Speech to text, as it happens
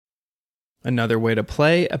Another Way to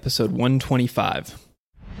Play, episode 125.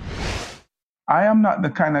 I am not the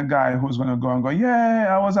kind of guy who's going to go and go, yeah,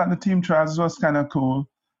 I was at the team trials, it was kind of cool.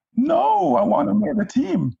 No, I want to make the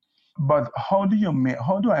team. But how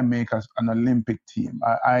do I make an Olympic team?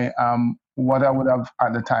 I am what I would have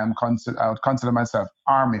at the time I would consider myself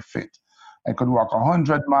army fit. I could walk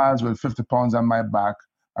 100 miles with 50 pounds on my back,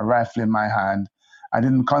 a rifle in my hand. I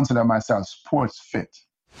didn't consider myself sports fit.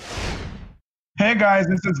 Hey guys,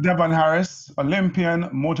 this is Devon Harris, Olympian,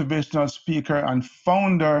 motivational speaker, and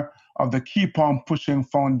founder of the Keep On Pushing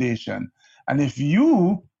Foundation. And if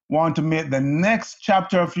you want to make the next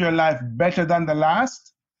chapter of your life better than the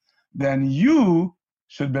last, then you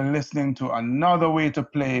should be listening to Another Way to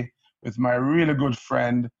Play with my really good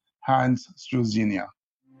friend, Hans Struzyna.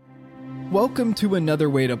 Welcome to Another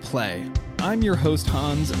Way to Play. I'm your host,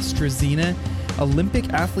 Hans Struzyna,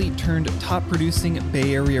 Olympic athlete turned top producing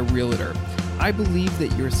Bay Area realtor. I believe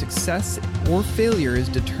that your success or failure is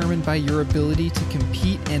determined by your ability to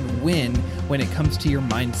compete and win when it comes to your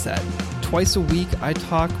mindset. Twice a week, I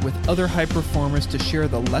talk with other high performers to share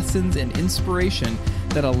the lessons and inspiration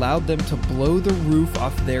that allowed them to blow the roof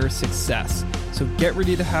off their success. So get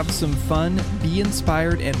ready to have some fun, be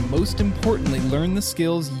inspired, and most importantly, learn the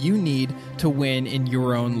skills you need to win in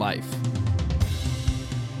your own life.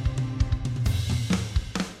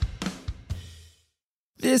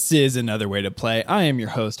 This is Another Way to Play. I am your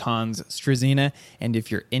host, Hans Struzyna, and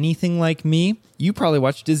if you're anything like me, you probably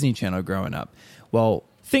watched Disney Channel growing up. Well,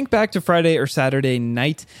 think back to Friday or Saturday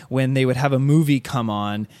night when they would have a movie come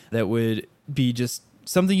on that would be just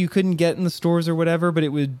something you couldn't get in the stores or whatever, but it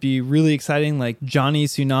would be really exciting, like Johnny,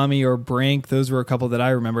 Tsunami, or Brink. Those were a couple that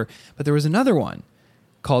I remember. But there was another one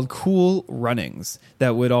called Cool Runnings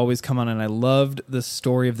that would always come on, and I loved the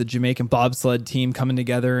story of the Jamaican bobsled team coming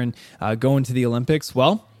together and going to the Olympics.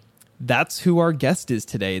 Well, that's who our guest is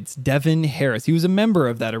today. It's Devin Harris. He was a member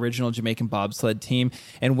of that original Jamaican bobsled team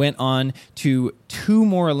and went on to 2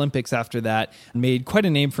 more Olympics after that, made quite a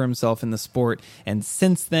name for himself in the sport, and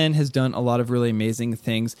since then has done a lot of really amazing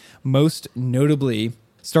things, most notably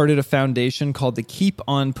started a foundation called the Keep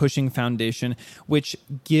On Pushing Foundation, which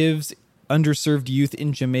gives underserved youth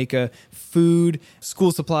in Jamaica food,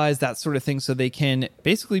 school supplies, that sort of thing, so they can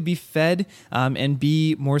basically be fed and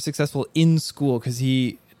be more successful in school, because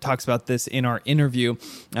he talks about this in our interview.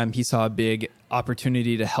 He saw a big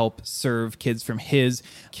opportunity to help serve kids from his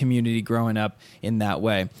community growing up in that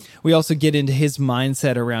way. We also get into his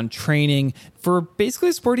mindset around training for basically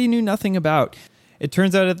a sport he knew nothing about. It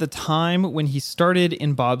turns out at the time when he started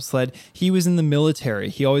in bobsled, he was in the military.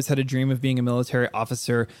 He always had a dream of being a military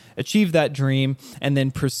officer, achieved that dream, and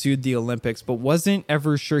then pursued the Olympics, but wasn't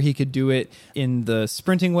ever sure he could do it in the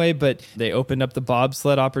sprinting way, but they opened up the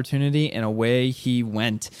bobsled opportunity, and away he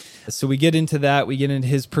went. So we get into that. We get into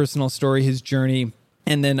his personal story, his journey,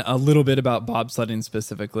 and then a little bit about bobsledding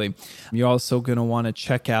specifically. You're also going to want to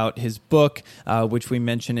check out his book, which we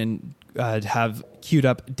mentioned in have queued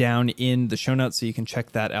up down in the show notes, so you can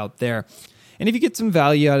check that out there. And if you get some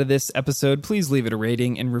value out of this episode, please leave it a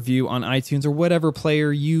rating and review on iTunes or whatever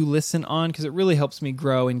player you listen on, because it really helps me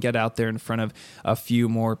grow and get out there in front of a few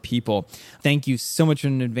more people. Thank you so much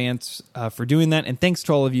in advance for doing that, and thanks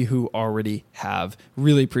to all of you who already have.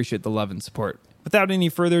 Really appreciate the love and support. Without any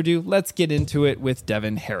further ado, let's get into it with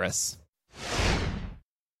Devin Harris.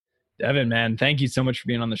 Devin, man, thank you so much for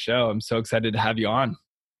being on the show. I'm so excited to have you on.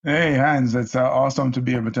 Hey, Hans, it's awesome to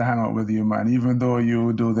be able to hang out with you, man, even though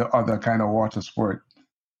you do the other kind of water sport.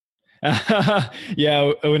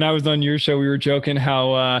 Yeah, when I was on your show, we were joking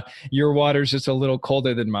how your water's just a little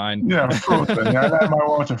colder than mine. Yeah, frozen. Yeah, I like my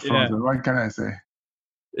water frozen. Yeah. What can I say?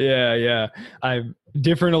 Yeah. I've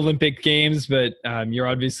different Olympic games, but you're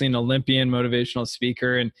obviously an Olympian, motivational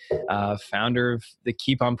speaker, and founder of the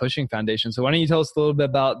Keep On Pushing Foundation. So why don't you tell us a little bit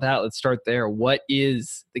about that? Let's start there. What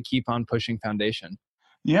is the Keep On Pushing Foundation?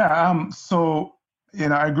 Yeah, so,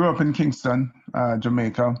 I grew up in Kingston,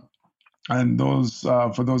 Jamaica, and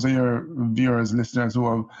for those of your viewers, listeners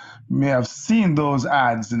who may have seen those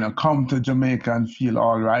ads, come to Jamaica and feel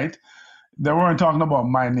all right, they weren't talking about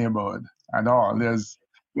my neighborhood at all. They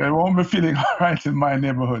won't be feeling all right in my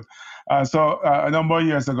neighborhood. So a number of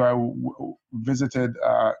years ago, I visited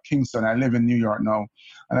Kingston. I live in New York now,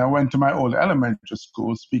 and I went to my old elementary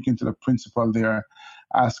school, speaking to the principal there,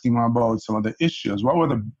 asking him about some of the issues. What were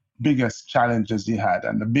the biggest challenges he had?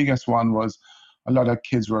 And the biggest one was a lot of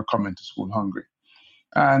kids were coming to school hungry.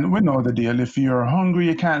 And we know the deal. If you're hungry,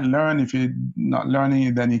 you can't learn. If you're not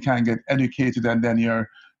learning, then you can't get educated, and then you're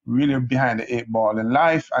really behind the 8 ball in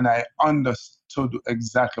life. And I understood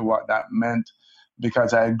exactly what that meant,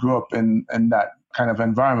 because I grew up in that kind of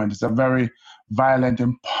environment. It's a very violent,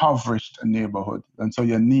 impoverished neighborhood. And so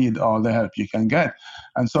you need all the help you can get.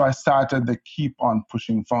 And so I started the Keep on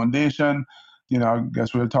Pushing Foundation. I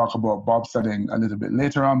guess we'll talk about bobsledding a little bit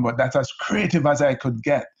later on, but that's as creative as I could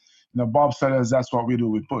get. Bobsledders, that's what we do,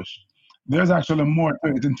 we push. There's actually more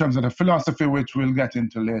to it in terms of the philosophy, which we'll get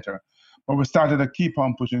into later. But we started a Keep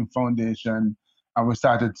on Pushing Foundation, and we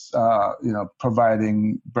started,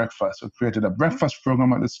 providing breakfast. We created a breakfast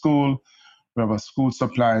program at the school. We have a school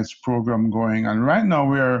supplies program going, and right now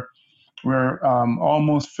we're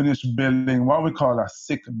almost finished building what we call a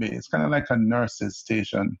sick bay. It's kind of like a nurse's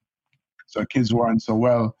station, so kids who aren't so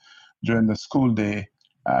well during the school day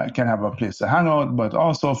can have a place to hang out, but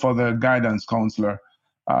also for the guidance counselor,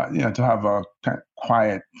 to have a kind of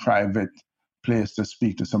quiet, private place to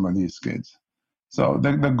speak to some of these kids. So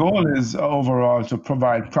the goal is overall to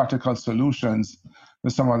provide practical solutions to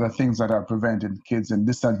some of the things that are preventing kids in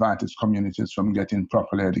disadvantaged communities from getting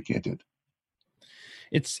properly educated.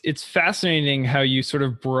 It's fascinating how you sort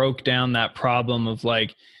of broke down that problem of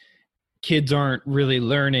like kids aren't really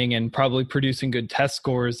learning and probably producing good test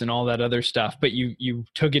scores and all that other stuff, but you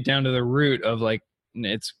took it down to the root of like,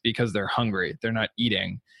 it's because they're hungry, they're not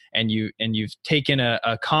eating. And you've taken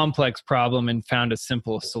a complex problem and found a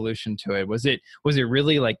simple solution to it. Was it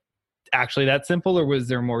really like actually that simple, or was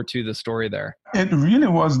there more to the story there? It really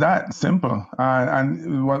was that simple.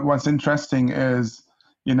 And what's interesting is,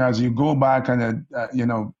 as you go back and,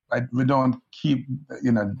 we don't keep,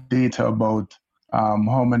 data about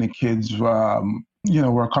how many kids,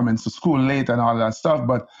 were coming to school late and all that stuff.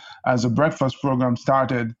 But as the breakfast program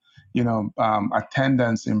started,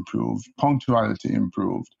 attendance improved, punctuality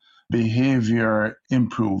improved, behavior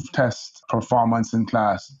improved, test performance in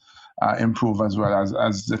class improve as well,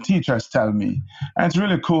 as the teachers tell me. And it's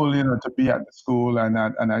really cool, to be at the school and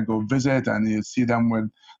I go visit and you see them with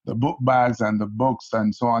the book bags and the books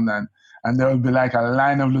and so on. And there will be like a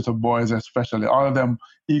line of little boys, especially, all of them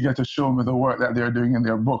eager to show me the work that they're doing in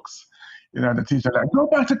their books. The teacher like, go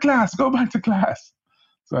back to class.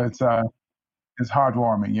 So it's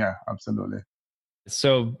heartwarming. Yeah, absolutely.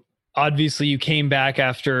 So obviously you came back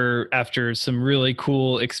after some really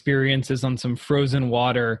cool experiences on some frozen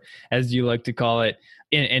water, as you like to call it,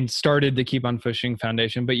 and started the Keep on Pushing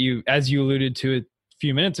Foundation. But you, as you alluded to a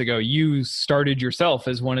few minutes ago, you started yourself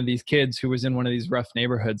as one of these kids who was in one of these rough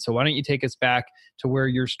neighborhoods. So why don't you take us back to where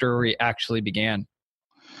your story actually began?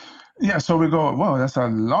 Yeah, so we go, well, that's a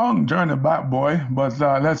long journey back, boy, but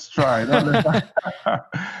let's try.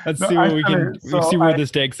 Let's see what see where this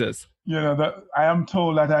takes us. I am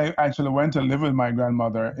told that I actually went to live with my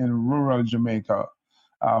grandmother in rural Jamaica,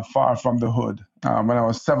 far from the hood, when I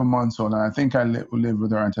was 7 months old. And I think I lived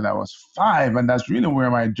with her until I was 5. And that's really where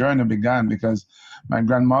my journey began, because my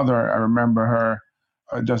grandmother, I remember her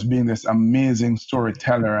just being this amazing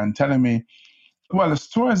storyteller and telling me, well, the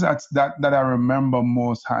stories that I remember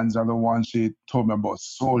most, Hans, are the ones she told me about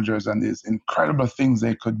soldiers and these incredible things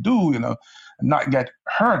they could do, not get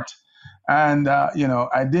hurt. And,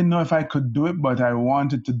 I didn't know if I could do it, but I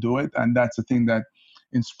wanted to do it. And that's the thing that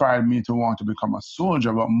inspired me to want to become a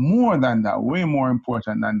soldier. But more than that, way more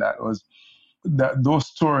important than that, was that those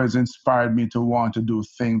stories inspired me to want to do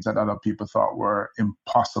things that other people thought were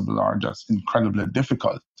impossible or just incredibly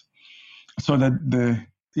difficult. So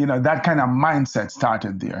that kind of mindset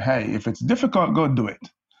started there. Hey, if it's difficult, go do it.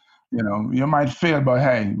 You might fail, but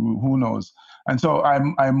hey, who knows? And so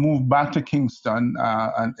I moved back to Kingston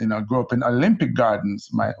and grew up in Olympic Gardens,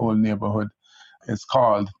 my old neighborhood is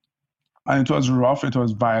called. And it was rough, it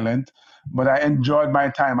was violent, but I enjoyed my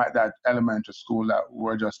time at that elementary school that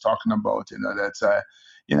we're just talking about.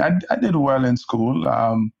 I did well in school,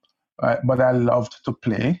 but I loved to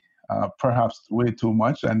play, perhaps way too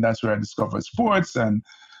much. And that's where I discovered sports. And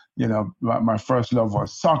my first love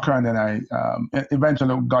was soccer. And then I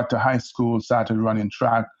eventually got to high school, started running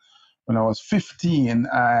track when I was 15.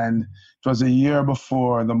 And it was a year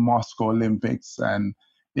before the Moscow Olympics, and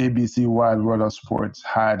ABC Wild World of Sports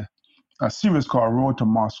had a series called Road to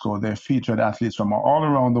Moscow. They featured athletes from all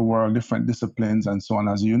around the world, different disciplines and so on,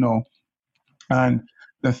 as you know. And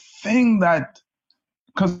the thing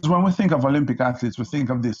because when we think of Olympic athletes, we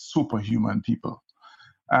think of these superhuman people.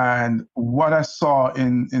 And what I saw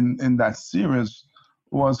in that series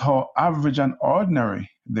was how average and ordinary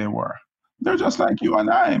they were. They're just like you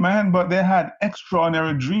and I, man, but they had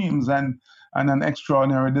extraordinary dreams and an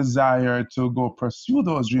extraordinary desire to go pursue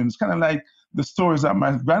those dreams. Kind of like the stories that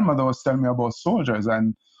my grandmother was telling me about soldiers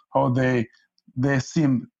and how they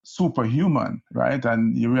seem superhuman, right?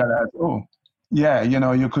 And you realize, oh, yeah,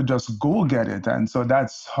 you could just go get it. And so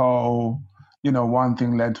that's how, one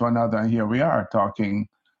thing led to another. And here we are talking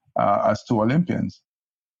as two Olympians.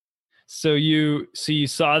 So you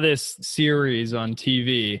saw this series on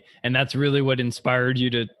TV, and that's really what inspired you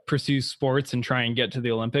to pursue sports and try and get to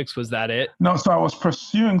the Olympics. Was that it? No, so I was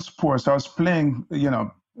pursuing sports. I was playing,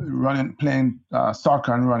 playing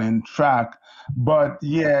soccer and running track. But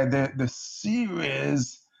yeah, the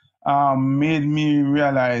series made me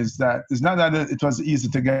realize that it's not that it was easy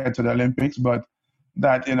to get to the Olympics, but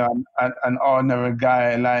that, an ordinary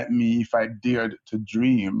guy like me, if I dared to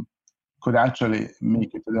dream, could actually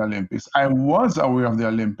make it to the Olympics. I was aware of the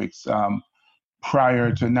Olympics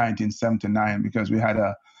prior to 1979 because we had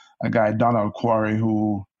a guy, Donald Quarry,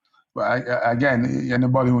 who, again,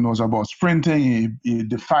 anybody who knows about sprinting, he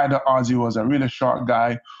defied the odds. He was a really short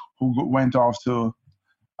guy who went off to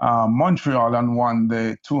Montreal and won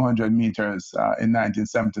the 200 meters in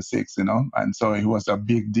 1976, and so it was a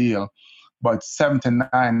big deal. But 79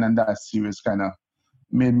 and that series kind of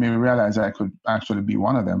made me realize I could actually be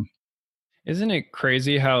one of them. Isn't it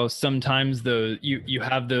crazy how sometimes you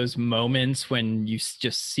have those moments when you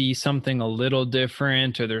just see something a little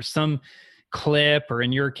different, or there's some clip, or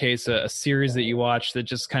in your case, a series that you watched that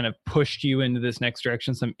just kind of pushed you into this next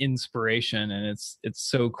direction, some inspiration, and it's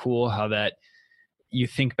so cool how that you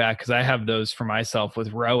think back, because I have those for myself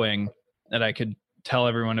with rowing that I could tell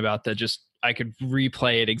everyone about, that just I could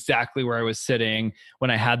replay it exactly where I was sitting when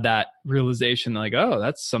I had that realization, like, oh,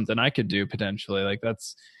 that's something I could do potentially. Like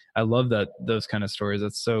I love those kind of stories.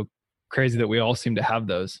 That's so crazy that we all seem to have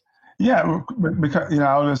those. Yeah, because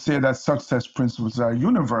I always say that success principles are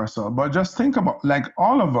universal. But just think about, like,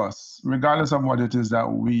 all of us, regardless of what it is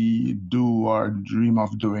that we do or dream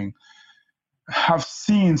of doing, have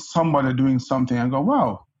seen somebody doing something and go,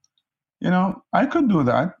 wow, I could do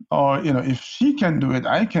that. Or, if she can do it,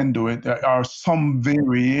 I can do it. Or some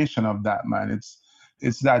variation of that, man.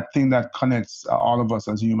 It's that thing that connects all of us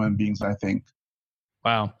as human beings, I think.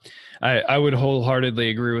 Wow. I would wholeheartedly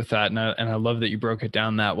agree with that. And I love that you broke it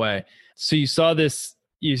down that way. So you saw this,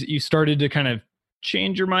 you started to kind of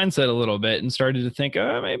change your mindset a little bit and started to think,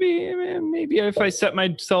 oh, maybe if I set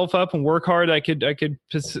myself up and work hard, I could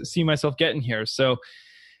see myself getting here. So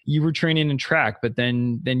you were training in track, but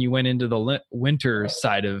then you went into the winter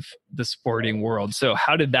side of the sporting world. So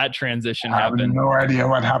how did that transition happen? I have no idea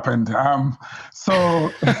what happened.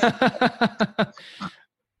 So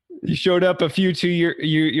you showed up a few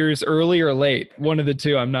years early or late, one of the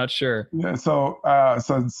two. I'm not sure. Yeah. So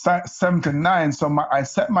 79. So I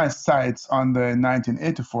set my sights on the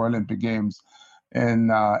 1984 Olympic Games in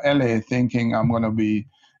LA, thinking I'm going to be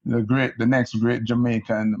the next great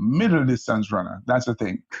Jamaican middle distance runner. That's the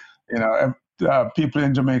thing. People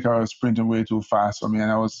in Jamaica were sprinting way too fast for me,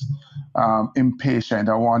 and I was impatient.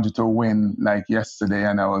 I wanted to win like yesterday,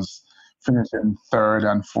 and I was finishing third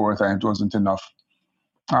and fourth, and it wasn't enough.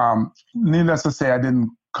 Needless to say, I didn't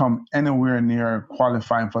come anywhere near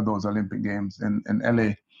qualifying for those Olympic Games in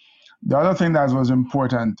LA. The other thing that was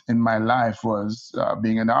important in my life was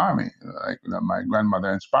being in the Army. My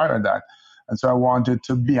grandmother inspired that. And so I wanted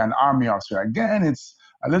to be an Army officer. Again, it's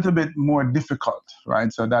a little bit more difficult,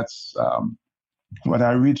 right? So that's what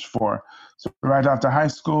I reached for. So right after high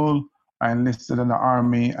school, I enlisted in the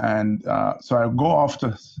Army, and so I go off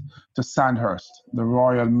to Sandhurst. The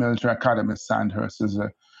Royal Military Academy, Sandhurst, is a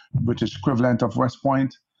British equivalent of West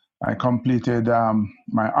Point. I completed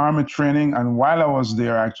my Army training, and while I was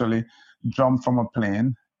there, I actually jumped from a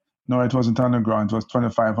plane. No, it wasn't on the ground. It was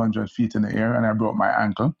 2,500 feet in the air, and I broke my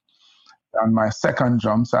ankle. On my second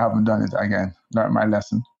jump, so I haven't done it again. Learned my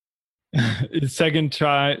lesson. second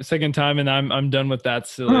time, and I'm done with that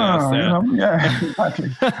silliness. Yeah, exactly.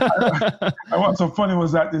 And what's so funny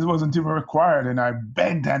was that it wasn't even required, and I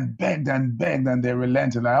begged and begged and begged, and they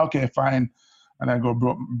relented. Like, okay, fine, and I go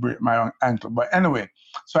break my own ankle. But anyway,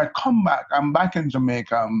 so I come back. I'm back in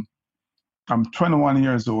Jamaica. I'm 21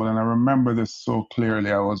 years old, and I remember this so clearly.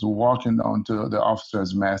 I was walking down to the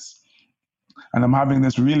officers' mess, and I'm having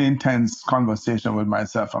this really intense conversation with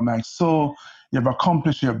myself. I'm like, so you've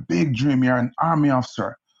accomplished your big dream. You're an Army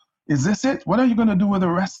officer. Is this it? What are you going to do with the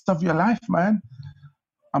rest of your life, man?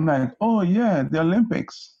 I'm like, oh, yeah, the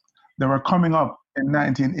Olympics. They were coming up in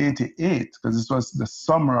 1988, because this was the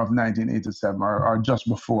summer of 1987 or just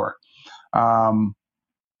before.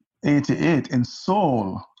 88 in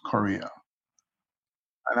Seoul, Korea.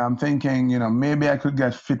 And I'm thinking, maybe I could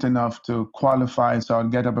get fit enough to qualify. So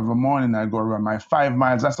I'd get up every morning, I'd go run my 5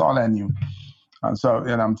 miles. That's all I knew. So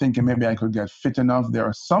I'm thinking maybe I could get fit enough. There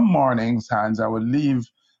are some mornings, Hans, I would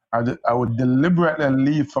deliberately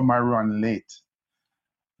leave for my run late,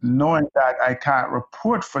 knowing that I can't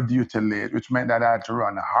report for duty late, which meant that I had to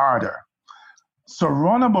run harder. So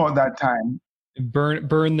run about that time,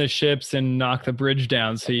 Burn the ships and knock the bridge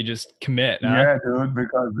down. So you just commit, huh? Yeah, dude,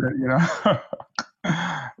 because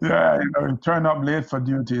yeah, turn up late for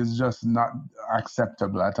duty is just not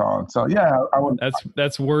acceptable at all. So yeah, I would.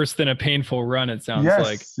 That's worse than a painful run, it sounds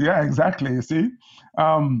like. Yes, yeah, exactly. You see,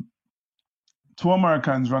 um, two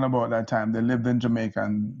Americans run about that time. They lived in Jamaica,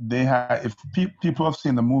 and they had. If people have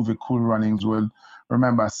seen the movie Cool Runnings, will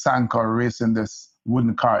remember Sanko racing this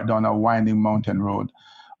wooden cart down a winding mountain road.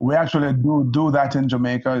 We actually do that in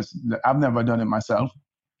Jamaica. I've never done it myself,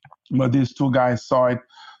 but these two guys saw it,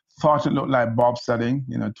 thought it looked like bobsledding.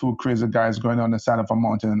 Two crazy guys going on the side of a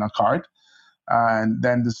mountain in a cart, and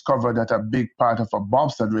then discovered that a big part of a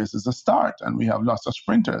bobsled race is the start, and we have lots of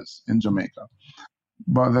sprinters in Jamaica.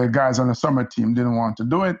 But the guys on the summer team didn't want to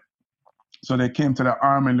do it, so they came to the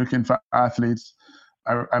Army looking for athletes.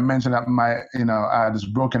 I mentioned that I had this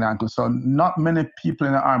broken ankle, so not many people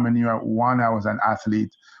in the Army knew, one, I was an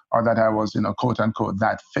athlete, or that I was, quote unquote,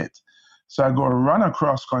 that fit. So I go run a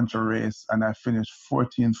cross country race, and I finished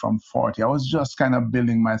 14th from 40. I was just kind of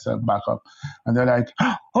building myself back up, and they're like,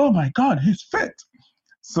 "Oh my God, he's fit!"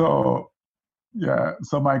 So yeah,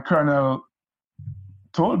 so my colonel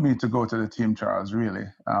told me to go to the Team Charles, really,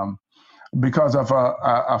 because of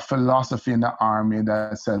a philosophy in the Army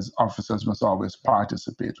that says officers must always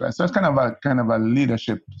participate, right? So it's kind of a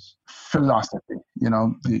leadership philosophy.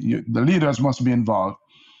 The leaders must be involved,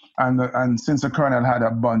 and since the colonel had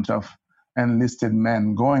a bunch of enlisted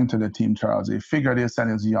men going to the Team Charles, he figured he'd send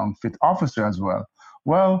his young fit officer as well.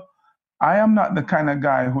 Well, I am not the kind of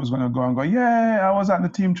guy who's going to go and go, yeah, I was at the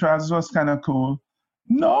Team Charles, it was kind of cool.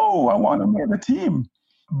 No, I want to make the team.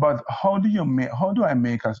 But how do I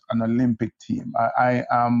make an Olympic team? I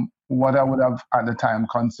am what I would have at the time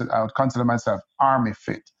I would consider myself Army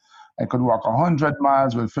fit. I could walk 100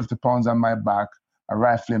 miles with 50 pounds on my back, a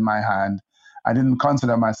rifle in my hand. I didn't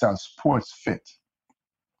consider myself sports fit.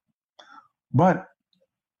 But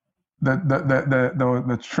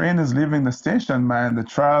the train is leaving the station, man. The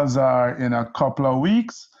trials are in a couple of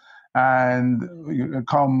weeks, and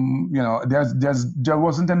there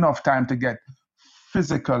wasn't enough time to get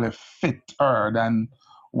physically fitter than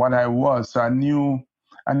what I was. So I knew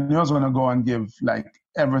I was going to go and give like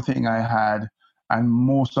everything I had, and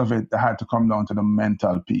most of it had to come down to the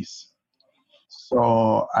mental piece.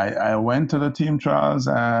 So I went to the Team Trials,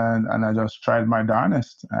 and I just tried my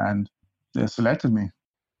darnest, and they selected me.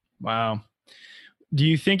 Wow. Do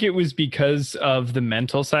you think it was because of the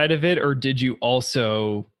mental side of it, or did you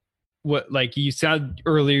also, like you said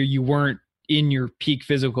earlier, you weren't in your peak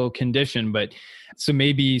physical condition, but so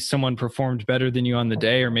maybe someone performed better than you on the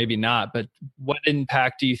day, or maybe not, but what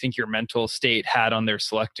impact do you think your mental state had on their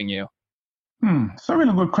selecting you? It's a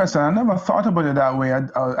really good question. I never thought about it that way.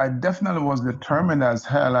 I definitely was determined as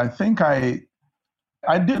hell. I think I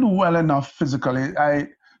did well enough physically.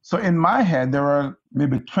 So in my head, there were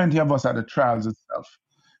maybe 20 of us at the trials itself.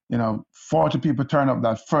 40 people turned up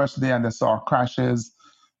that first day, and they saw crashes,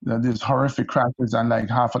 these horrific crashes, and like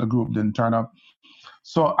half of the group didn't turn up.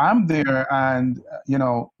 So I'm there, and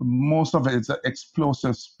most of it is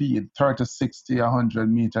explosive speed, 30, 60,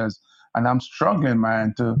 100 meters, and I'm struggling,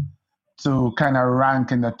 man, to kind of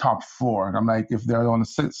rank in the top four. And I'm like, if they're on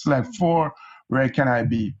the select four, where can I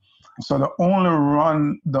be? So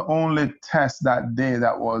the only test that day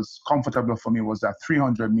that was comfortable for me was that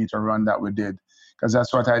 300-meter run that we did, because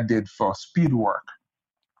that's what I did for speed work.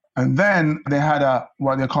 And then they had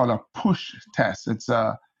what they call a push test. It's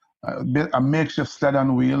a makeshift sled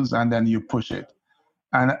on wheels, and then you push it.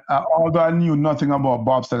 And although I knew nothing about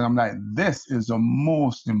bobsled, I'm like, this is the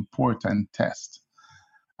most important test.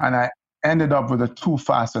 And I ended up with the two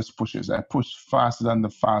fastest pushes. I pushed faster than the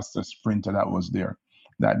fastest sprinter that was there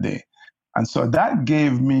that day. And so that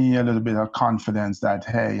gave me a little bit of confidence that,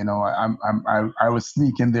 hey, I was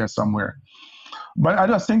sneaking there somewhere. But I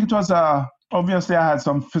just think it was obviously I had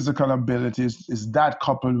some physical abilities. Is that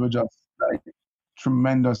coupled with just like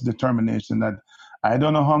tremendous determination that I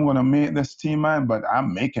don't know how I'm going to make this team, man, but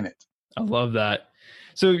I'm making it. I love that.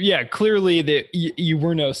 So yeah, clearly that you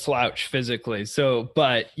were no slouch physically. So,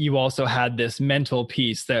 but you also had this mental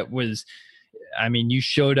piece that was, I mean, you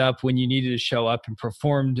showed up when you needed to show up and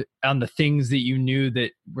performed on the things that you knew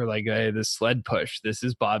that were like, hey, this sled push, this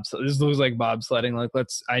is bobsled. This looks like bobsledding. Like,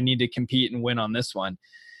 I need to compete and win on this one,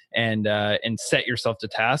 and set yourself to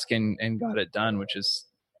task and got it done, which is,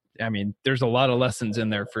 I mean, there's a lot of lessons in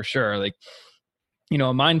there for sure. Like, a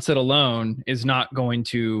mindset alone is not going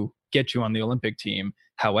to get you on the Olympic team.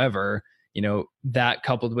 However, that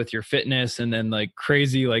coupled with your fitness, and then like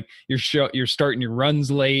crazy, like you're starting your runs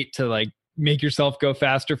late to like, make yourself go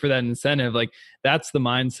faster for that incentive. Like that's the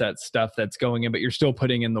mindset stuff that's going in, but you're still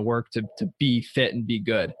putting in the work to be fit and be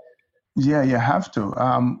good. Yeah, you have to.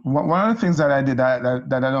 One of the things that I did that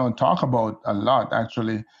I don't talk about a lot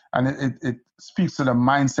actually, and it speaks to the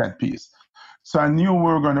mindset piece. So I knew we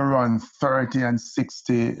were going to run 30 and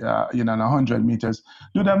 60, and 100 meters.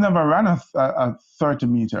 Dude, I've never ran a 30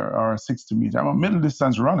 meter or a 60 meter. I'm a middle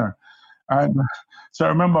distance runner. And so I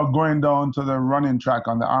remember going down to the running track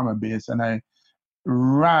on the armor base, and I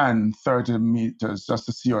ran 30 meters just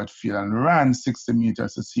to see how it feel, and ran 60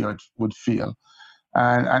 meters to see how it would feel.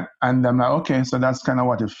 And I'm like, okay, so that's kind of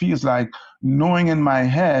what it feels like, knowing in my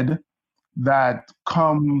head that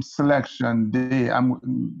come selection day,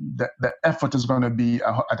 the effort is going to be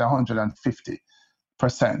at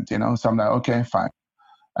 150%, So I'm like, okay, fine.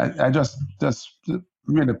 I just that's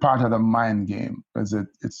really part of the mind game, because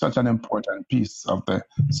it's such an important piece of the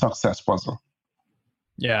success puzzle.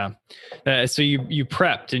 Yeah. So you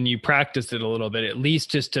prepped and you practiced it a little bit, at least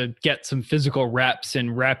just to get some physical reps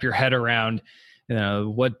and wrap your head around,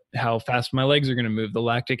 how fast my legs are going to move, the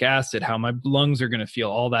lactic acid, how my lungs are going to feel,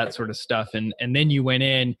 all that sort of stuff. And then you went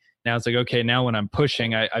in. Now it's like, okay, now when I'm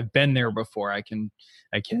pushing, I've been there before. I can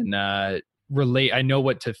relate. I know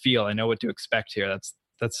what to feel. I know what to expect here.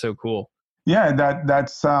 That's so cool. Yeah,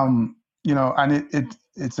 that's and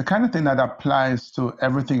it's the kind of thing that applies to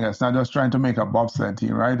everything else, not just trying to make a bobsled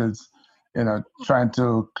team, right? It's trying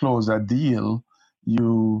to close a deal.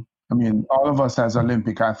 All of us as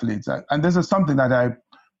Olympic athletes, and this is something that I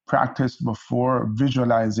practiced before,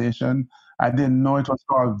 visualization. I didn't know it was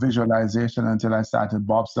called visualization until I started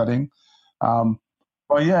bobsledding.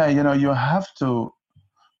 But yeah, you have to,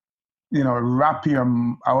 wrap your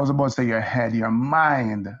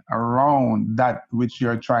mind around that which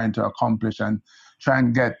you're trying to accomplish, and try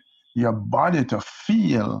and get your body to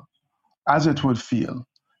feel as it would feel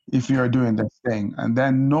if you're doing this thing. And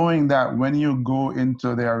then knowing that when you go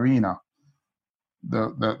into the arena,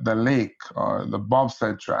 the lake or the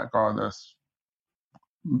bobsled track or the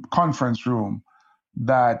conference room,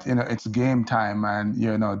 that, it's game time, and,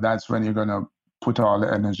 that's when you're going to put all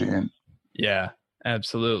the energy in. Yeah,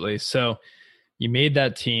 absolutely. So you made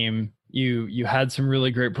that team, you had some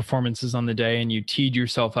really great performances on the day, and you teed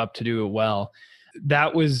yourself up to do it well.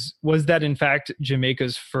 That was that in fact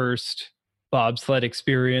Jamaica's first bobsled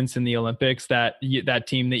experience in the Olympics, that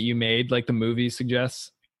team that you made, like the movie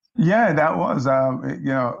suggests? Yeah, that was,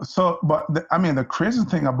 the crazy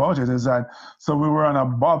thing about it is that, so we were on a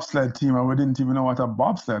bobsled team and we didn't even know what a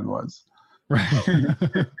bobsled was. Right.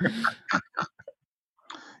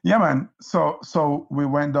 Yeah, man. So we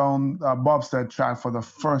went down a bobsled track for the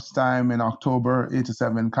first time in October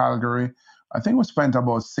 '87 in Calgary. I think we spent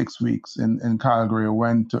about 6 weeks in Calgary. We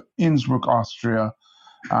went to Innsbruck, Austria.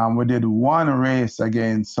 We did one race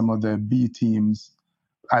against some of the B teams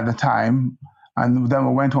at the time. And then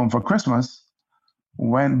we went home for Christmas,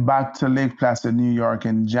 went back to Lake Placid, New York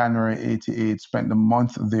in January '88, spent the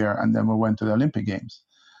month there, and then we went to the Olympic Games.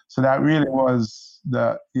 So that really was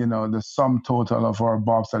the sum total of our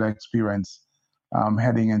bobsled experience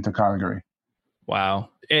heading into Calgary. Wow.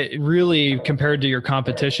 It really, compared to your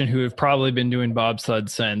competition, who have probably been doing bobsled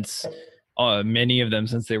since, many of them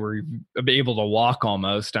since they were able to walk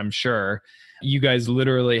almost, I'm sure. You guys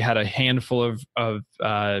literally had a handful of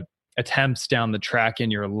attempts down the track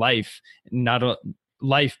in your life, not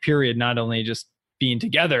only just being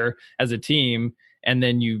together as a team, and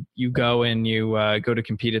then you go and you go to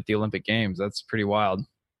compete at the Olympic Games. That's pretty wild.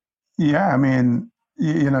 Yeah,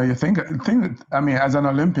 you think, as an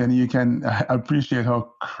Olympian, you can appreciate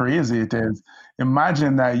how crazy it is.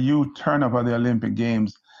 Imagine that you turn up at the Olympic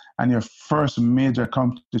Games and your first major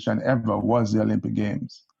competition ever was the Olympic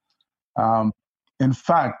Games. In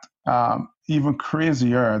fact, even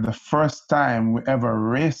crazier, the first time we ever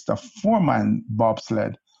raced a 4-man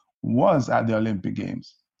bobsled was at the Olympic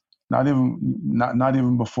Games. Not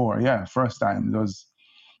even before. Yeah, first time. It was,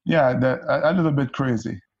 a little bit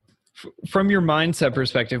crazy. From your mindset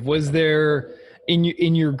perspective, was there in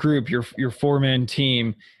your group, your 4-man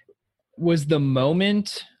team, was the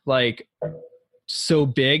moment like so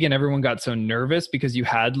big and everyone got so nervous because you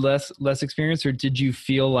had less experience, or did you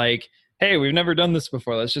feel like, hey, we've never done this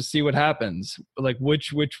before, let's just see what happens? Like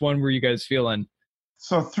which one were you guys feeling?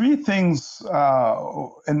 So 3 things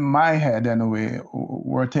in my head anyway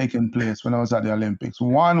were taking place when I was at the Olympics.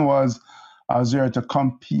 One was I was there to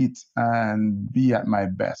compete and be at my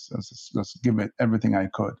best, just give it everything I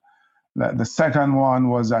could. The second one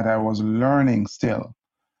was that I was learning still.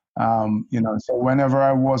 So whenever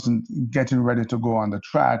I wasn't getting ready to go on the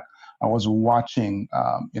track, I was watching,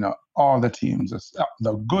 all the teams,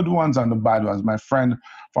 the good ones and the bad ones. My friend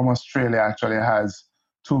from Australia actually has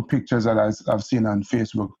two pictures that I've seen on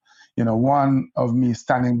Facebook. One of me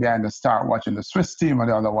standing behind the start watching the Swiss team and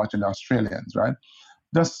the other watching the Australians, right?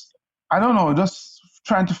 Just, I don't know, just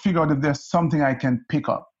trying to figure out if there's something I can pick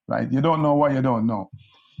up, right? You don't know what you don't know.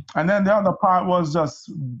 And then the other part was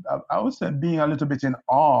just, I would say, being a little bit in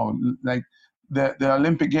awe. Like the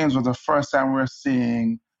Olympic Games was the first time we're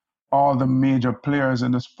seeing all the major players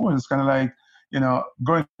in the sport. It's kind of like,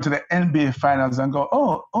 going to the NBA finals and go,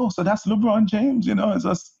 so that's LeBron James, it's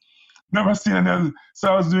just never seen it.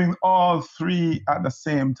 So I was doing all three at the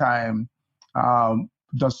same time,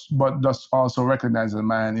 just also recognizing,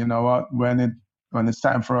 man, you know what, when it's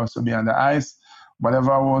time for us to be on the ice,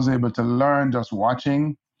 whatever I was able to learn just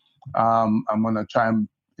watching, I'm going to try and,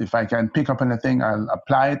 if I can pick up anything, I'll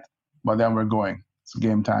apply it, but then we're going. It's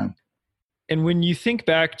game time. And when you think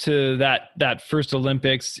back to that first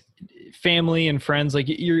Olympics, family and friends, like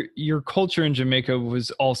your culture in Jamaica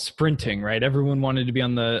was all sprinting, right? Everyone wanted to be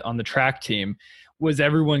on the track team. Was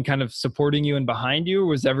everyone kind of supporting you and behind you? Or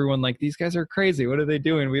was everyone like, these guys are crazy? What are they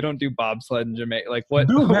doing? We don't do bobsled in Jamaica. Like what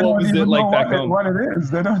was it like back home? What it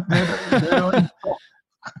is. They don't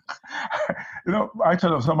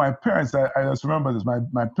actually, so my parents, I just remember this.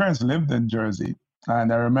 My parents lived in Jersey,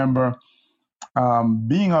 and I remember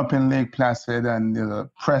being up in Lake Placid, and the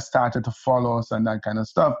press started to follow us and that kind of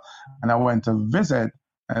stuff. And I went to visit,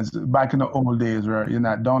 and back in the old days where you're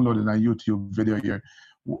not downloading a YouTube video,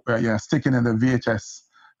 you're sticking in the VHS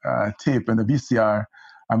tape and the VCR.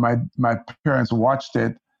 And my parents watched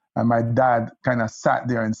it, and my dad kind of sat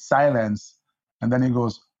there in silence. And then he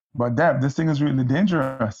goes, "But Deb, this thing is really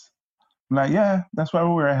dangerous." I'm like, "Yeah, that's why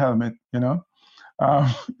we wear a helmet, They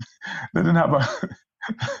didn't have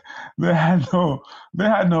they had no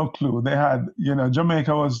clue. They had,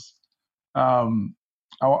 Jamaica was, I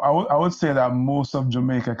would say that most of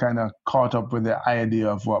Jamaica kind of caught up with the idea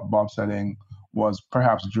of what bobsledding was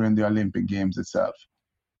perhaps during the Olympic Games itself.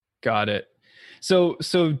 Got it. So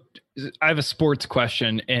I have a sports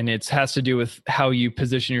question, and it has to do with how you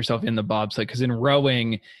position yourself in the bobsled. Because in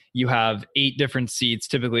rowing, you have 8 different seats,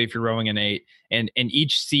 typically if you're rowing an 8, and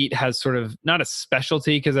each seat has sort of not a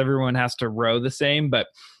specialty because everyone has to row the same, but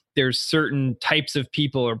there's certain types of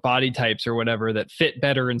people or body types or whatever that fit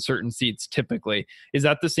better in certain seats typically. Is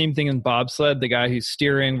that the same thing in bobsled, the guy who's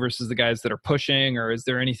steering versus the guys that are pushing, or is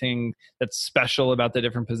there anything that's special about the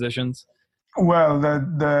different positions? Well,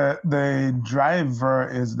 the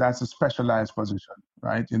driver that's a specialized position,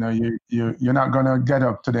 right? You're not gonna get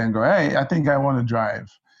up today and go, "Hey, I think I want to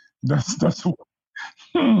drive." That's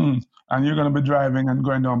and you're gonna be driving and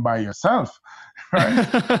going down by yourself, right?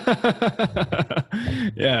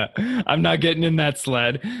 Yeah, I'm not getting in that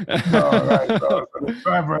sled. No, right. So the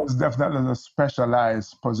driver is definitely a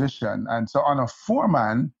specialized position, and so on a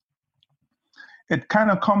 4-man, it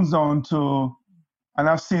kind of comes down to. And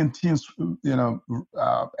I've seen teams,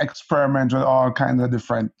 experiment with all kinds of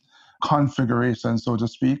different configurations, so to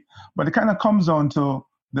speak. But it kind of comes down to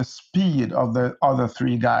the speed of the other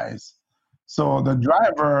 3 guys. So the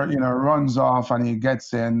driver, runs off and he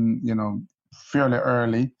gets in, fairly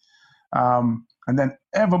early. And then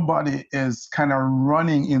everybody is kind of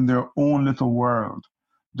running in their own little world,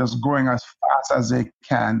 just going as fast as they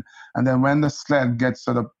can. And then when the sled gets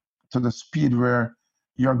to the speed where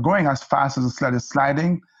you're going as fast as the sled is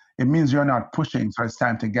sliding, it means you're not pushing, so it's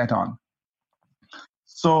time to get on.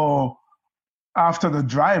 So after the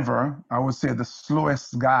driver, I would say the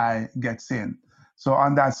slowest guy gets in. So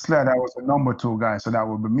on that sled, I was the number 2 guy, so that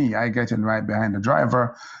would be me. I get in right behind the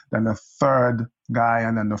driver, then the 3rd guy,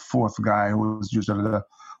 and then the 4th guy, who is usually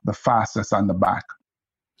the fastest on the back.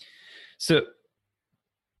 So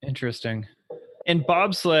interesting. In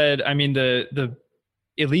bobsled, I mean, the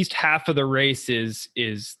at least half of the race is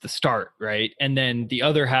the start, right? And then the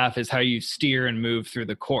other half is how you steer and move through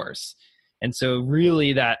the course. And so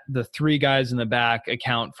really that the 3 guys in the back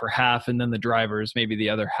account for half, and then the drivers, maybe the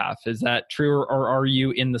other half. Is that true? Or are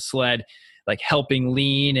you in the sled, like helping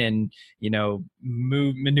lean and,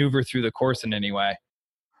 maneuver through the course in any way?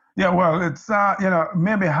 Yeah, well, it's,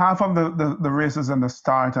 maybe half of the race is in the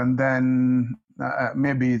start, and then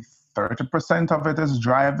maybe 30% of it is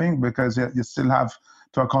driving, because you still have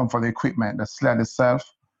to account for the equipment, the sled itself.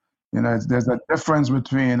 There's a difference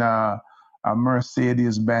between a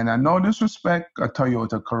Mercedes-Benz, and no disrespect, a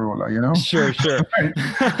Toyota Corolla, Sure.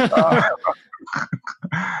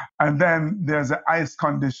 And then there's the ice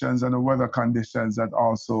conditions and the weather conditions that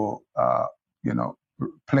also,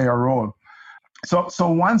 play a role. So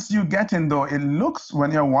once you get in, though,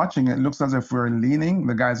 when you're watching, it looks as if we're leaning,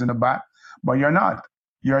 the guys in the back, but you're not.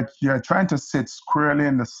 you're trying to sit squarely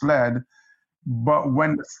in the sled, but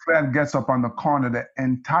when the sled gets up on the corner, the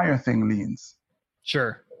entire thing leans.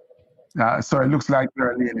 Sure. So it looks like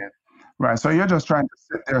you're leaning. Right. So you're just trying to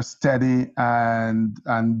sit there steady and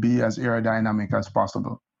be as aerodynamic as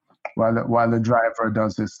possible while the driver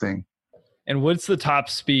does his thing. And what's the top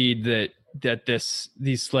speed that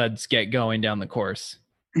these sleds get going down the course?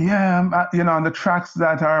 Yeah, on the tracks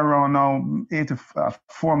that are around now,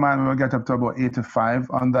 4 man will get up to about 85.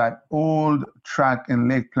 On that old track in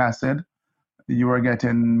Lake Placid, you were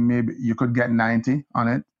getting, maybe you could get 90 on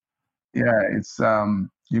it. Yeah, it's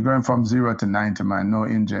you're going from 0 to 90, man, no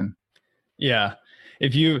engine. Yeah.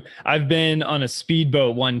 I've been on a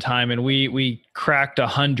speedboat one time and we cracked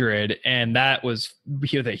 100, and that was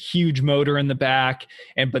with a huge motor in the back.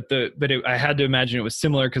 I had to imagine it was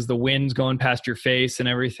similar because the wind's going past your face and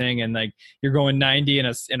everything. And like you're going 90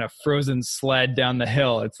 in a frozen sled down the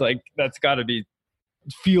hill. It's like, that's gotta be,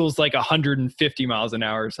 feels like 150 miles an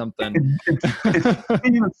hour or something. It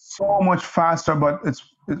feels so much faster, but it's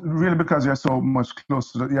really because you're so much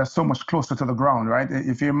closer to the ground, right?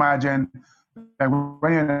 If you imagine, like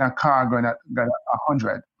when you're in a car going at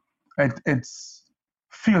 100, it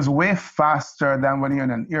feels way faster than when you're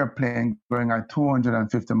in an airplane going at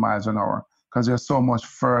 250 miles an hour, because you're so much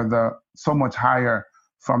higher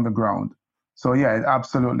from the ground. So yeah, it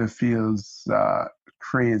absolutely feels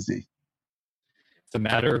crazy. It's a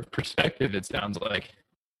matter of perspective, it sounds like.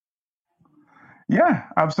 Yeah,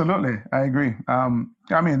 absolutely. I agree.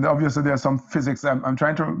 I mean, obviously, there's some physics. I'm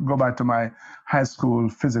trying to go back to my high school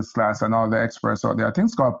physics class and all the experts out there. I think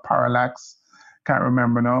it's called parallax. Can't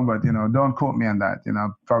remember now, but don't quote me on that.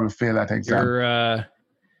 I'll probably fail that exam.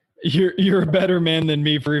 You're a better man than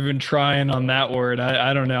me for even trying on that word.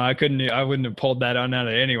 I don't know. I wouldn't have pulled that out of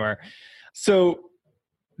anywhere. So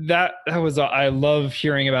that was, I love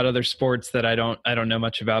hearing about other sports that I don't know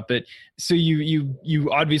much about. But so you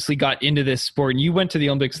obviously got into this sport, and you went to the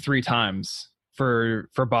Olympics 3 times for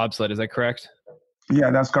bobsled. Is that correct? Yeah,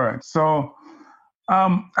 that's correct. So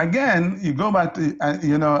again, you go back to,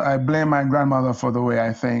 I blame my grandmother for the way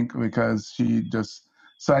I think, because she just,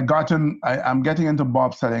 so I'm getting into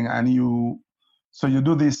bobsledding, and so you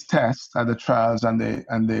do these tests at the trials, and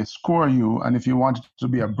they score you. And if you wanted to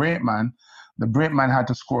be a brakeman, the brakeman had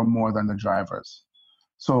to score more than the drivers.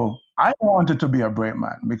 So I wanted to be a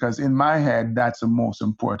brakeman because in my head, that's the most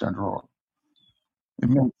important role. It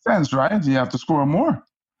makes sense, right? You have to score more.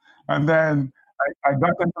 And then I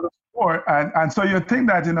got into the sport. And so you think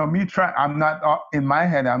that, I'm not, in my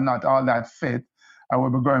head, I'm not all that fit. I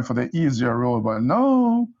would be going for the easier role, but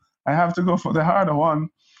no, I have to go for the harder one.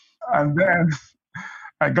 And then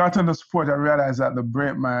I got in the sport, I realized that the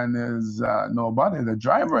brakeman is nobody. The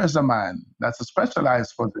driver is the man. That's a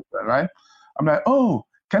specialized position, right? I'm like, oh,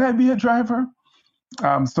 can I be a driver?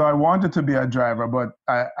 So I wanted to be a driver, but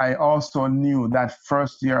I also knew that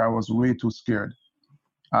first year I was way too scared.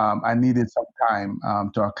 I needed some time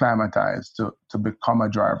to acclimatize to become a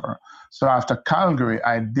driver. So after Calgary,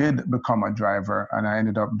 I did become a driver, and I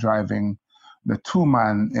ended up driving the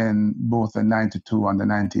 2-man in both the 92 and the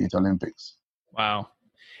 98 Olympics. Wow.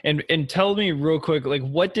 And tell me real quick, like,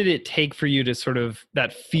 what did it take for you to sort of,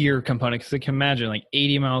 that fear component? Because I can imagine, like,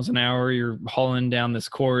 80 miles an hour, you're hauling down this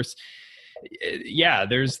course. Yeah,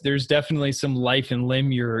 there's definitely some life and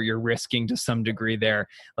limb you're risking to some degree there.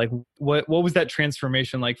 Like, what was that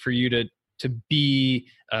transformation like for you to be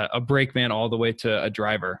a brakeman all the way to a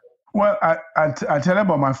driver? Well, I'll tell you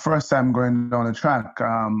about my first time going down the track.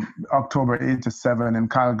 October 87 in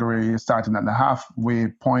Calgary, starting at the halfway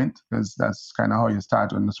point, because that's kind of how you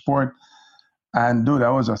start in the sport. And dude, I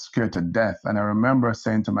was just scared to death. And I remember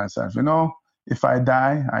saying to myself, if I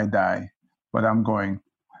die, I die, but I'm going.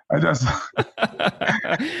 I just,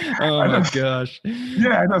 my gosh.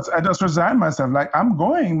 Yeah, I just resigned myself. Like, I'm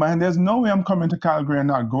going, man. There's no way I'm coming to Calgary and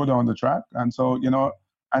not go down the track. And so,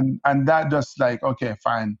 and that just like, okay,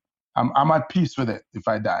 fine. I'm at peace with it if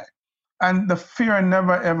I die. And the fear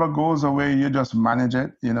never ever goes away. You just manage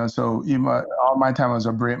it, So even all my time as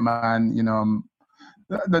a brakeman,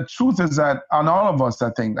 the truth is that on all of us,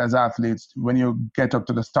 I think, as athletes, when you get up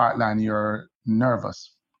to the start line, you're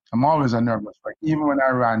nervous. I'm always a nervous. Like, even when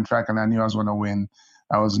I ran track and I knew I was going to win,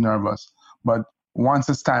 I was nervous. But once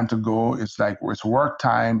it's time to go, it's like it's work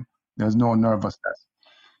time. There's no nervousness.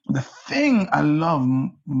 The thing I love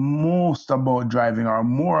most about driving, or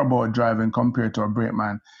more about driving compared to a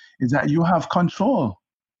brakeman, is that you have control.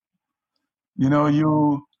 So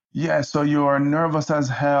you are nervous as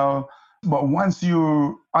hell, but once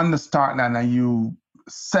you're on the start line and you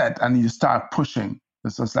set and you start pushing,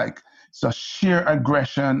 it's just like it's a sheer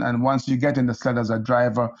aggression. And once you get in the sled as a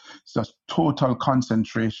driver, it's just total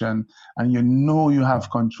concentration. And you know you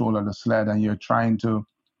have control of the sled, and you're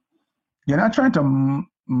not trying to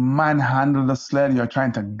manhandle the sled, you're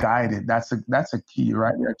trying to guide it. That's a key,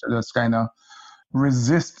 right? You have to just kind of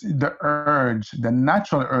resist the urge, the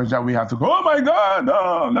natural urge that we have to go, oh my God,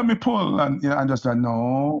 oh, let me pull. And, and just like,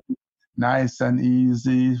 no, nice and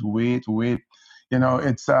easy, wait.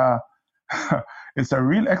 It's it's a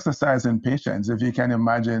real exercise in patience. If you can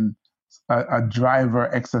imagine a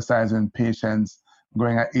driver exercising patience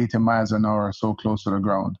going at 80 miles an hour so close to the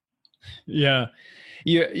ground. Yeah.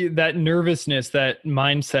 That nervousness, that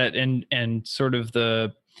mindset, and sort of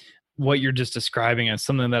what you're just describing as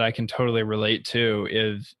something that I can totally relate to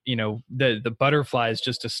is, the butterflies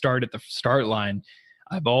just to start at the start line.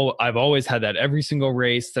 I've always had that every single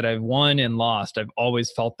race that I've won and lost. I've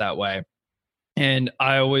always felt that way. And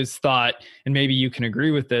I always thought, and maybe you can agree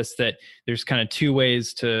with this, that there's kind of two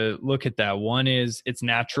ways to look at that. One is it's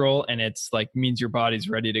natural and it's like means your body's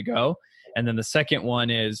ready to go. And then the second one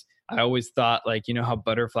is I always thought, like, how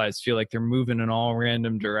butterflies feel like they're moving in all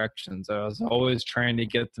random directions. I was always trying to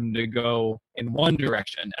get them to go in one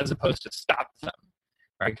direction as opposed to stop them,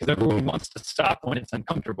 right? Because everyone wants to stop when it's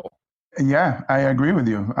uncomfortable. Yeah, I agree with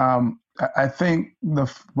you. I think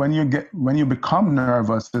when you become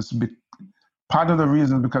nervous, part of the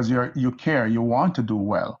reason is because you care, you want to do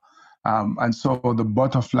well, and so the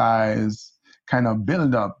butterflies kind of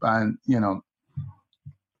build up. And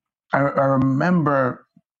I remember,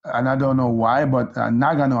 and I don't know why, but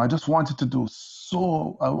Nagano, I wanted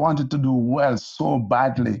to do well so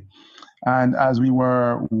badly. And as we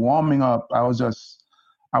were warming up, I was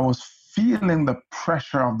feeling the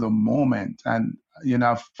pressure of the moment. And,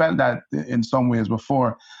 I've felt that in some ways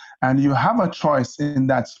before. And you have a choice in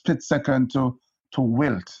that split second to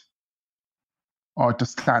wilt or to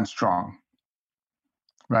stand strong.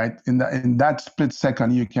 Right? In that split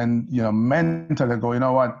second, you can, mentally go, you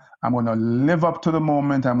know what? I'm going to live up to the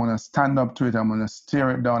moment. I'm going to stand up to it. I'm going to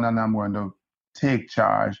steer it down, and I'm going to take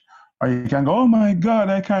charge. Or you can go, oh my God,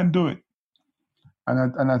 I can't do it.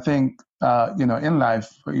 And I think, in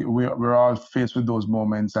life, we're all faced with those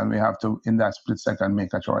moments, and we have to, in that split second,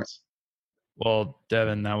 make a choice. Well,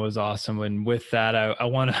 Devin, that was awesome. And with that, I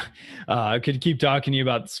want to, I could keep talking to you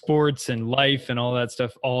about sports and life and all that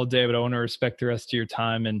stuff all day, but I want to respect the rest of your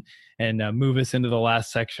time and move us into the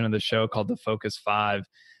last section of the show called the Focus 5.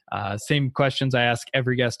 Same questions I ask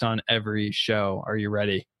every guest on every show. Are you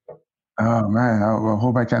ready? Oh man, I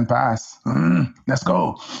hope I can pass. Let's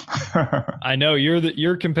go. I know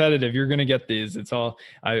you're competitive. You're going to get these. It's all,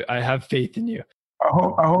 I have faith in you.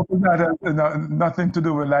 I hope it's not nothing to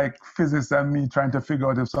do with like physics and me trying to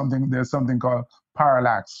figure out if there's something called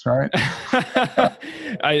parallax, right?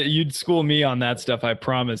 You'd school me on that stuff, I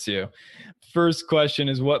promise you. First question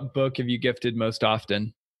is, what book have you gifted most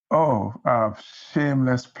often? Oh,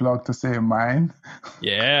 shameless plug to say mine.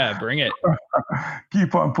 Yeah, bring it.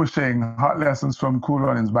 Keep on Pushing, Hot Lessons from Cool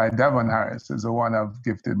Runnings by Devon Harris is the one I've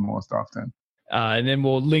gifted most often. And then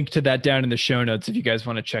we'll link to that down in the show notes if you guys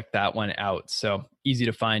want to check that one out. So easy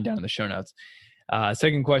to find down in the show notes.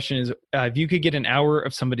 Second question is, if you could get an hour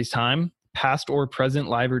of somebody's time, past or present,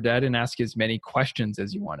 live or dead, and ask as many questions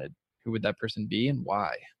as you wanted, who would that person be and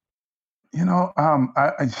why? Nelson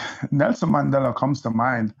Mandela comes to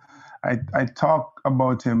mind. I talk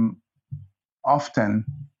about him often.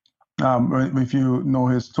 If you know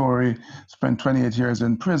his story, spent 28 years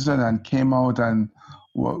in prison and came out and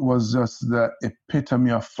was just the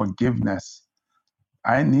epitome of forgiveness.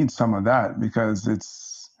 I need some of that because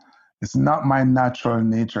it's not my natural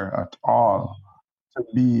nature at all to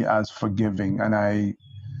be as forgiving. And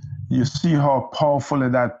you see how powerfully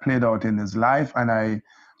that played out in his life. And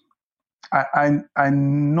I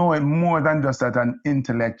know it more than just at an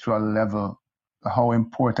intellectual level, how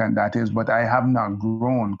important that is, but I have not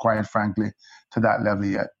grown, quite frankly, to that level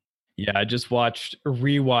yet. Yeah, I just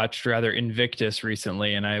rewatched Invictus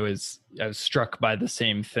recently, and I was struck by the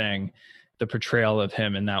same thing, the portrayal of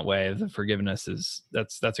him in that way. The forgiveness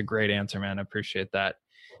that's a great answer, man. I appreciate that.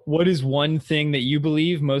 What is one thing that you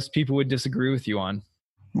believe most people would disagree with you on?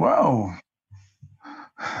 Whoa.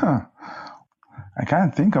 I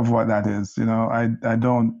can't think of what that is. I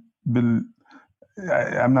don't believe,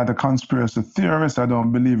 I'm not a conspiracy theorist. I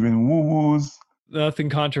don't believe in woo-woos. Nothing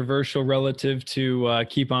controversial relative to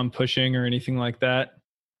Keep on Pushing or anything like that?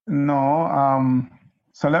 No.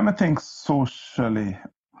 So let me think socially.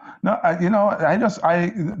 No, I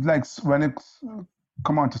like when it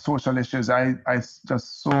come on to social issues, I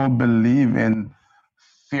just so believe in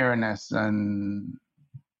fairness, and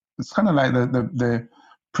it's kind of like the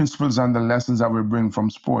principles and the lessons that we bring from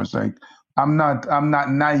sports. Like I'm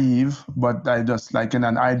not naive, but I just like in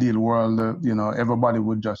an ideal world, everybody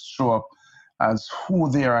would just show up as who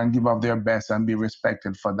they are and give up their best and be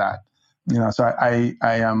respected for that. So I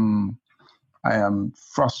am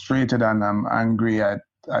frustrated and I'm angry at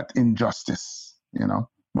injustice.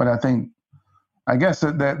 But I guess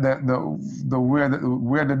the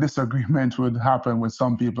where the disagreement would happen with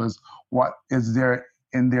some people is what is there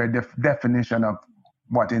in their definition of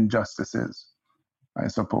what injustice is, I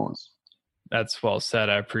suppose. That's well said.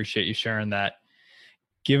 I appreciate you sharing that.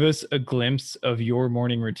 Give us a glimpse of your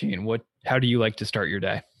morning routine. How do you like to start your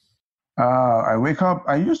day? I wake up.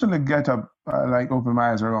 I usually get up, open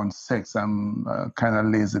my eyes around 6. I'm kind of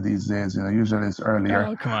lazy these days. Usually it's earlier.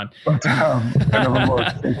 Oh, come on. But kind of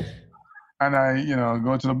about 6. And I,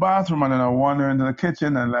 go to the bathroom and then I wander into the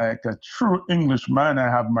kitchen and like a true Englishman, I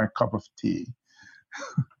have my cup of tea.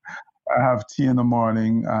 I have tea in the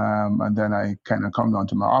morning, and then I kind of come down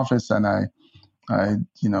to my office and I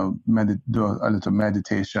do a little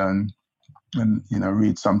meditation and,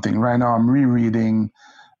 read something. Right now I'm rereading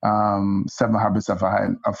 7 Habits of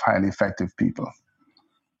Highly Effective People.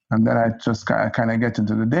 And then I just kind of get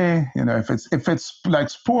into the day. If it's like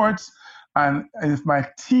sports, and if my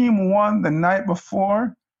team won the night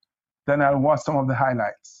before, then I'll watch some of the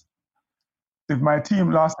highlights. If my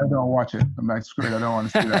team lost, I don't watch it. I'm like, screw it, I don't want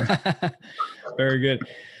to see that. Very good.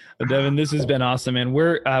 Well, Devin, this has been awesome. And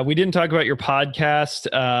we didn't talk about your podcast,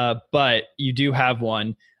 but you do have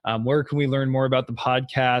one. Where can we learn more about the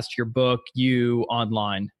podcast, your book, you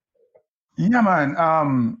online? Yeah, man.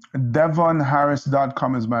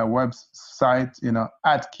 DevonHarris.com is my website.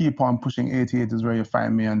 At Keep On Pushing 88 is where you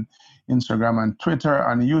find me on Instagram and Twitter,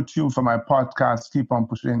 and YouTube for my podcast, Keep On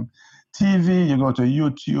Pushing TV. You go to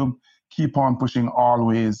YouTube, Keep On Pushing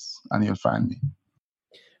Always, and you'll find me.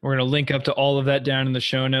 We're going to link up to all of that down in the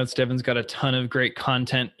show notes. Devin's got a ton of great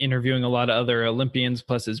content, interviewing a lot of other Olympians,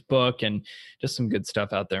 plus his book, and just some good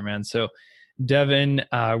stuff out there, man. So Devin,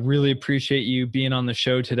 really appreciate you being on the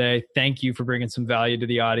show today. Thank you for bringing some value to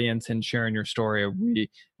the audience and sharing your story.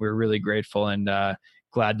 We're really grateful and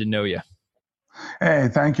glad to know you. Hey,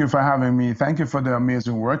 thank you for having me. Thank you for the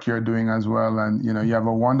amazing work you're doing as well. And, you have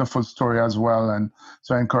a wonderful story as well. And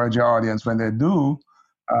so I encourage your audience, when they do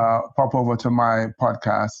pop over to my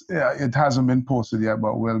podcast. Yeah, it hasn't been posted yet,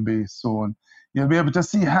 but will be soon. You'll be able to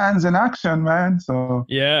see hands in action, man. So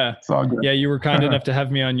yeah, it's all good. Yeah, you were kind enough to have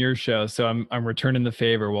me on your show, so I'm returning the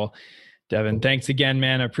favor. Well, Devin, thanks again,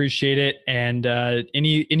 man. I appreciate it. And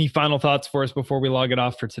any final thoughts for us before we log it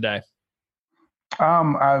off for today?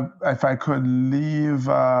 If I could leave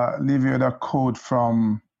you the quote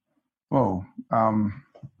from, forgot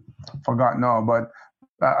now, but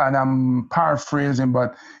and I'm paraphrasing,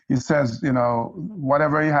 but he says,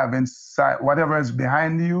 whatever you have inside, whatever is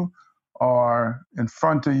behind you or in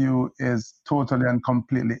front of you is totally and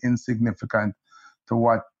completely insignificant to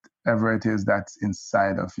whatever it is that's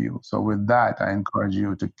inside of you. So with that, I encourage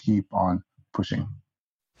you to keep on pushing.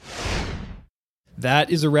 That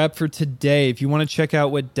is a wrap for today. If you want to check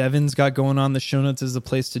out what Devin's got going on, the show notes is the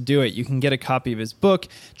place to do it. You can get a copy of his book,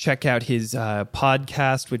 check out his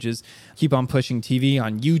podcast, which is Keep On Pushing TV,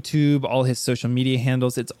 on YouTube, all his social media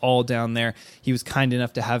handles. It's all down there. He was kind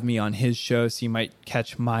enough to have me on his show, so you might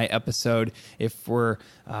catch my episode if we're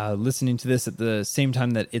listening to this at the same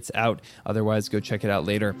time that it's out. Otherwise, go check it out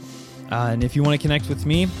later. And if you want to connect with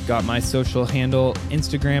me, got my social handle,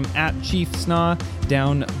 Instagram @ChiefSna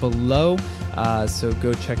down below. So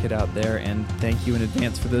go check it out there. And thank you in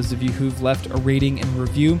advance for those of you who've left a rating and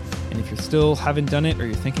review. And if you're still haven't done it or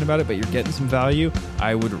you're thinking about it, but you're getting some value,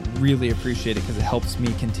 I would really appreciate it because it helps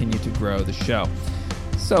me continue to grow the show.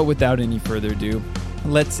 So without any further ado,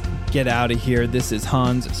 let's get out of here. This is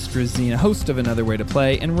Hans Strazina, host of Another Way to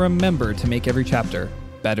Play. And remember to make every chapter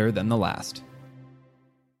better than the last.